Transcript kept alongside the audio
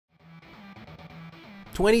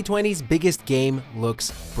2020's biggest game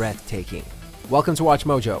looks breathtaking. Welcome to Watch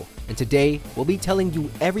Mojo, and today we'll be telling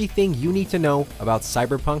you everything you need to know about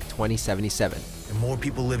Cyberpunk 2077. There are more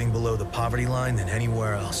people living below the poverty line than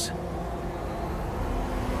anywhere else.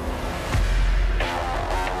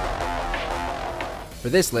 For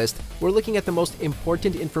this list, we're looking at the most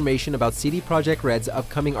important information about CD Projekt Red's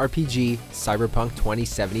upcoming RPG, Cyberpunk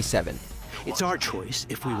 2077. It's our choice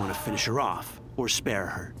if we want to finish her off or spare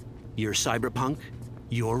her. Your Cyberpunk,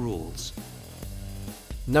 your rules.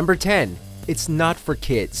 Number 10. It's not for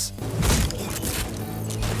kids.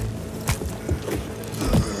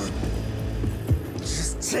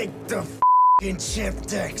 Just take the f***ing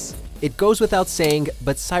chipsticks. It goes without saying,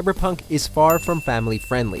 but Cyberpunk is far from family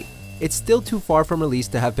friendly. It's still too far from release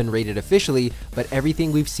to have been rated officially, but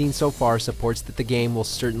everything we've seen so far supports that the game will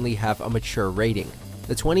certainly have a mature rating.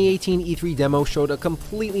 The 2018 E3 demo showed a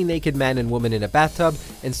completely naked man and woman in a bathtub,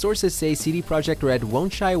 and sources say CD Projekt Red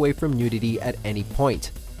won't shy away from nudity at any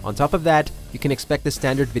point. On top of that, you can expect the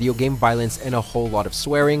standard video game violence and a whole lot of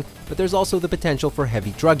swearing, but there's also the potential for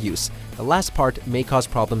heavy drug use. The last part may cause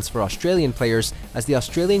problems for Australian players, as the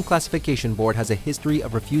Australian Classification Board has a history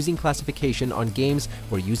of refusing classification on games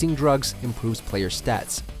where using drugs improves player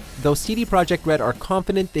stats. Though CD Projekt Red are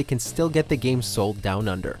confident they can still get the game sold down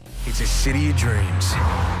under. It's a city of dreams,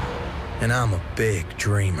 and I'm a big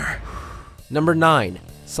dreamer. Number 9.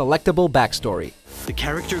 Selectable backstory. The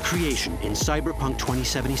character creation in Cyberpunk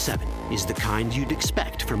 2077 is the kind you'd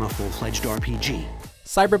expect from a full-fledged RPG.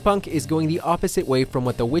 Cyberpunk is going the opposite way from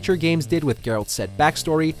what the Witcher games did with Geralt's set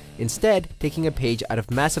backstory, instead taking a page out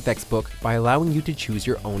of Mass Effect's book by allowing you to choose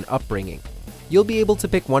your own upbringing. You'll be able to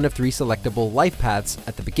pick one of 3 selectable life paths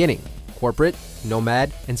at the beginning: Corporate,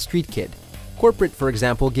 Nomad, and Street Kid. Corporate, for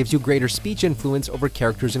example, gives you greater speech influence over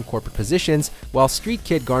characters in corporate positions, while Street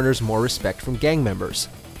Kid garners more respect from gang members.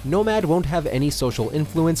 Nomad won't have any social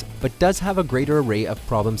influence, but does have a greater array of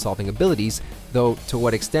problem-solving abilities, though to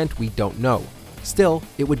what extent we don't know. Still,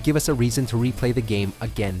 it would give us a reason to replay the game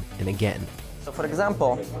again and again. So for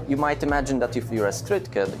example, you might imagine that if you're a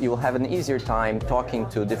street kid, you will have an easier time talking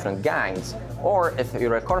to different gangs, or if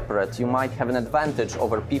you're a corporate, you might have an advantage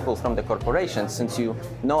over people from the corporation since you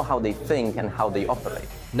know how they think and how they operate.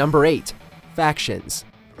 Number 8. Factions.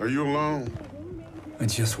 Are you alone? I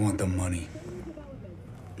just want the money.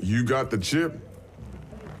 You got the chip?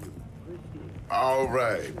 All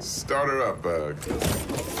right, start her up, Bug.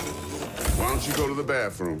 Why don't you go to the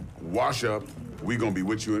bathroom, wash up, we gonna be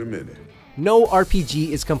with you in a minute. No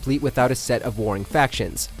RPG is complete without a set of warring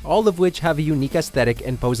factions, all of which have a unique aesthetic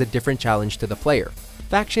and pose a different challenge to the player.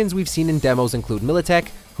 Factions we've seen in demos include Militech,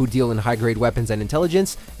 who deal in high-grade weapons and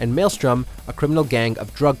intelligence, and Maelstrom, a criminal gang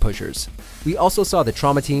of drug pushers. We also saw the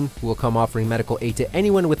Trauma Team, who will come offering medical aid to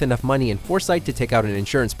anyone with enough money and foresight to take out an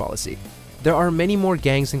insurance policy. There are many more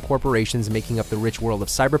gangs and corporations making up the rich world of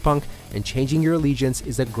Cyberpunk, and changing your allegiance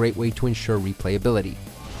is a great way to ensure replayability.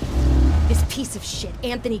 This piece of shit,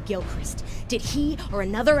 Anthony Gilchrist. Did he or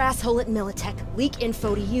another asshole at Militech leak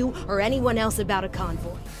info to you or anyone else about a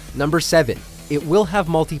convoy? Number 7. It will have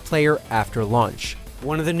multiplayer after launch.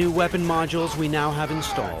 One of the new weapon modules we now have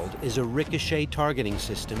installed is a ricochet targeting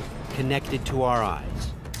system connected to our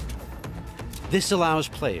eyes. This allows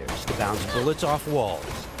players to bounce bullets off walls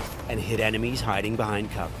and hit enemies hiding behind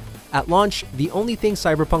cover. At launch, the only thing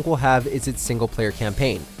Cyberpunk will have is its single-player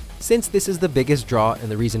campaign. Since this is the biggest draw and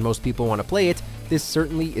the reason most people want to play it, this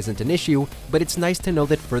certainly isn't an issue, but it's nice to know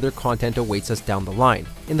that further content awaits us down the line,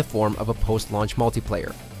 in the form of a post-launch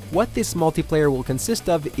multiplayer. What this multiplayer will consist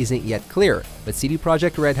of isn't yet clear, but CD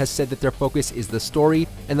Projekt Red has said that their focus is the story,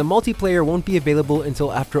 and the multiplayer won't be available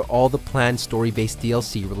until after all the planned story-based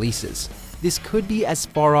DLC releases. This could be as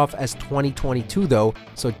far off as 2022 though,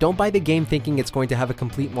 so don't buy the game thinking it's going to have a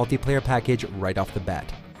complete multiplayer package right off the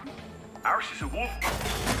bat. Ours is a wolf.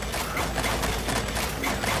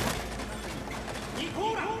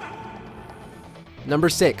 Number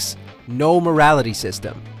 6. No morality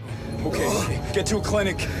system. Okay, get to a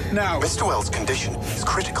clinic now. Mr. Wells' condition is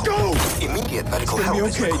critical. Go! Immediate medical It's gonna help be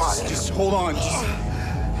is okay. required. Just hold on.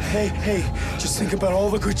 Hey, just think about all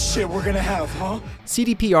the good shit we're gonna have, huh?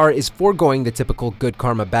 CDPR is foregoing the typical good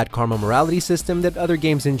karma, bad karma morality system that other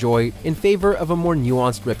games enjoy in favor of a more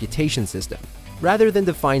nuanced reputation system. Rather than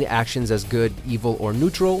define actions as good, evil, or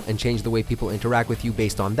neutral and change the way people interact with you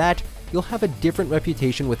based on that, you'll have a different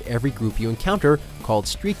reputation with every group you encounter, called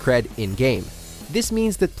street cred in-game. This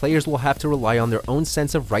means that players will have to rely on their own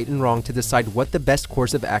sense of right and wrong to decide what the best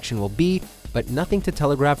course of action will be, but nothing to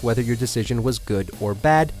telegraph whether your decision was good or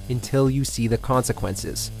bad until you see the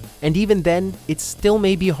consequences. And even then, it still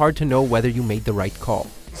may be hard to know whether you made the right call.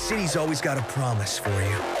 City's always got a promise for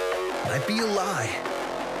you. Might be a lie,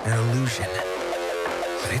 an illusion.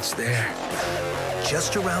 But it's there,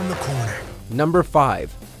 just around the corner. Number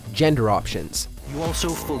 5. Gender options. You also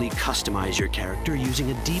fully customize your character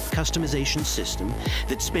using a deep customization system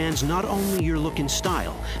that spans not only your look and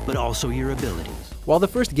style, but also your abilities. While the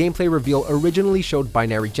first gameplay reveal originally showed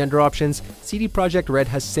binary gender options, CD Projekt Red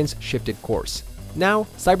has since shifted course. Now,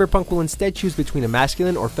 Cyberpunk will instead choose between a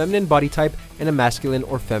masculine or feminine body type and a masculine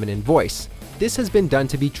or feminine voice. This has been done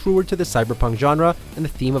to be truer to the cyberpunk genre and the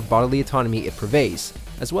theme of bodily autonomy it purveys,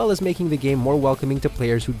 as well as making the game more welcoming to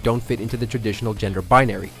players who don't fit into the traditional gender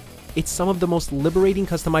binary. It's some of the most liberating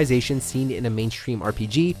customization seen in a mainstream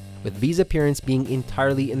RPG, with V's appearance being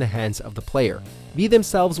entirely in the hands of the player. V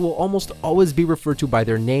themselves will almost always be referred to by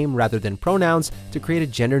their name rather than pronouns to create a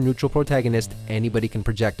gender-neutral protagonist anybody can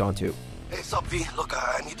project onto. Hey, sup, V? Look,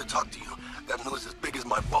 I need to talk to you. That news as big as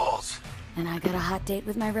my balls. And I got a hot date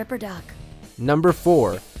with my Ripper Doc. Number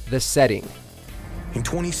 4. The setting. In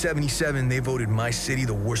 2077, they voted my city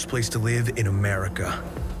the worst place to live in America.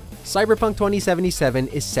 Cyberpunk 2077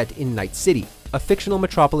 is set in Night City, a fictional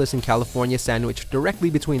metropolis in California sandwiched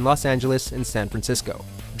directly between Los Angeles and San Francisco.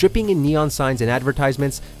 Dripping in neon signs and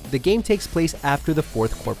advertisements, the game takes place after the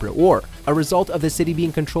Fourth Corporate War, a result of the city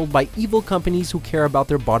being controlled by evil companies who care about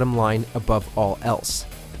their bottom line above all else.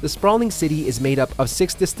 The sprawling city is made up of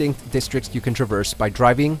 6 distinct districts you can traverse by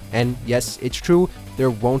driving, and yes, it's true,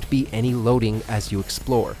 there won't be any loading as you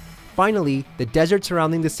explore. Finally, the desert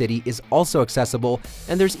surrounding the city is also accessible,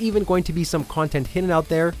 and there's even going to be some content hidden out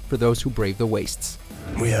there for those who brave the wastes.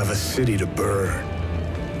 We have a city to burn.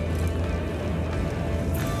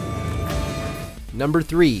 Number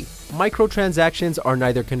 3. Microtransactions are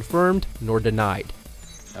neither confirmed nor denied.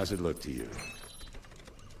 How's it look to you?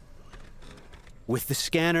 With the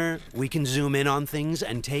scanner, we can zoom in on things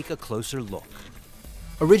and take a closer look.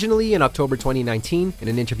 Originally in October 2019, in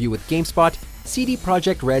an interview with GameSpot, CD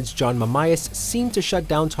Projekt Red's John Mamias seemed to shut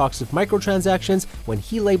down talks of microtransactions when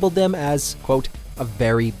he labeled them as, quote, a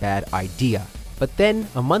very bad idea. But then,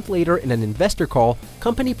 a month later in an investor call,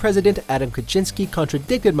 company president Adam Kaczynski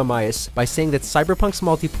contradicted Mamias by saying that Cyberpunk's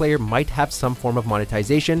multiplayer might have some form of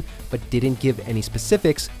monetization, but didn't give any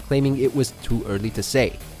specifics, claiming it was too early to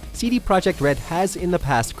say. CD Projekt Red has in the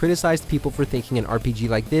past criticized people for thinking an RPG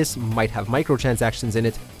like this might have microtransactions in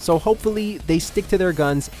it, so hopefully they stick to their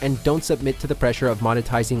guns and don't submit to the pressure of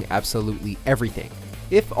monetizing absolutely everything.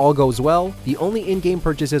 If all goes well, the only in-game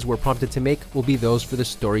purchases we're prompted to make will be those for the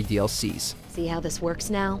story DLCs. See how this works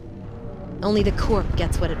now? Only the Corp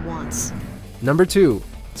gets what it wants. Number 2.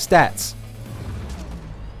 Stats.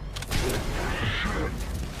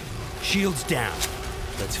 Shields down.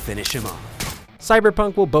 Let's finish him off.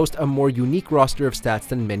 Cyberpunk will boast a more unique roster of stats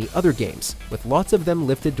than many other games, with lots of them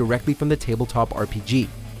lifted directly from the tabletop RPG.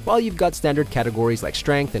 While you've got standard categories like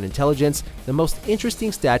strength and intelligence, the most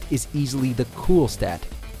interesting stat is easily the cool stat.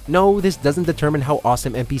 No, this doesn't determine how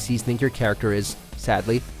awesome NPCs think your character is,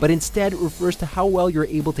 sadly, but instead refers to how well you're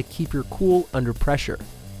able to keep your cool under pressure.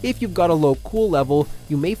 If you've got a low cool level,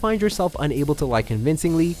 you may find yourself unable to lie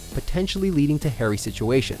convincingly, potentially leading to hairy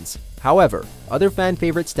situations. However, other fan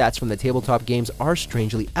favorite stats from the tabletop games are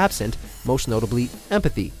strangely absent, most notably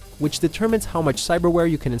empathy, which determines how much cyberware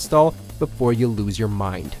you can install before you lose your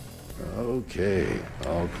mind. Okay,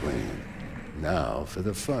 all clean. Now for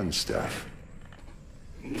the fun stuff.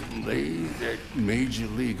 Lay that Major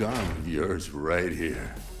League arm of yours right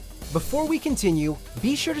here. Before we continue,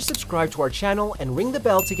 be sure to subscribe to our channel and ring the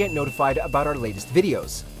bell to get notified about our latest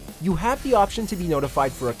videos. You have the option to be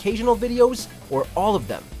notified for occasional videos or all of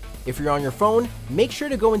them. If you're on your phone, make sure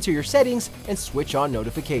to go into your settings and switch on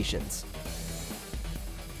notifications.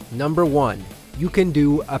 Number 1. You can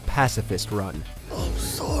do a pacifist run. I'm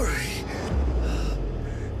sorry.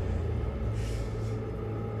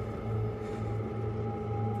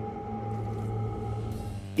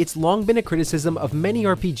 It's long been a criticism of many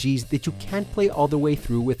RPGs that you can't play all the way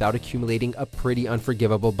through without accumulating a pretty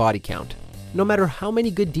unforgivable body count. No matter how many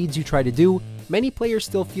good deeds you try to do, many players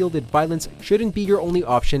still feel that violence shouldn't be your only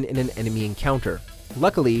option in an enemy encounter.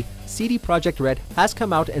 Luckily, CD Projekt Red has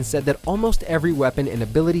come out and said that almost every weapon and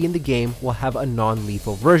ability in the game will have a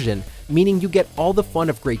non-lethal version, meaning you get all the fun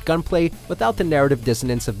of great gunplay without the narrative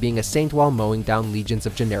dissonance of being a saint while mowing down legions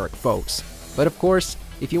of generic foes. But of course,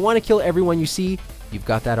 if you want to kill everyone you see, you've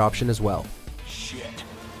got that option as well. Shit.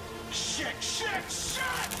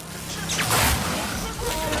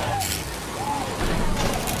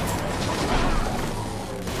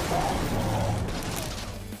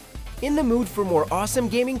 In the mood for more awesome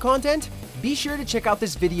gaming content? Be sure to check out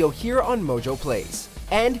this video here on Mojo Plays.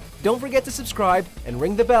 And don't forget to subscribe and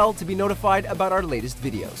ring the bell to be notified about our latest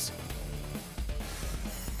videos.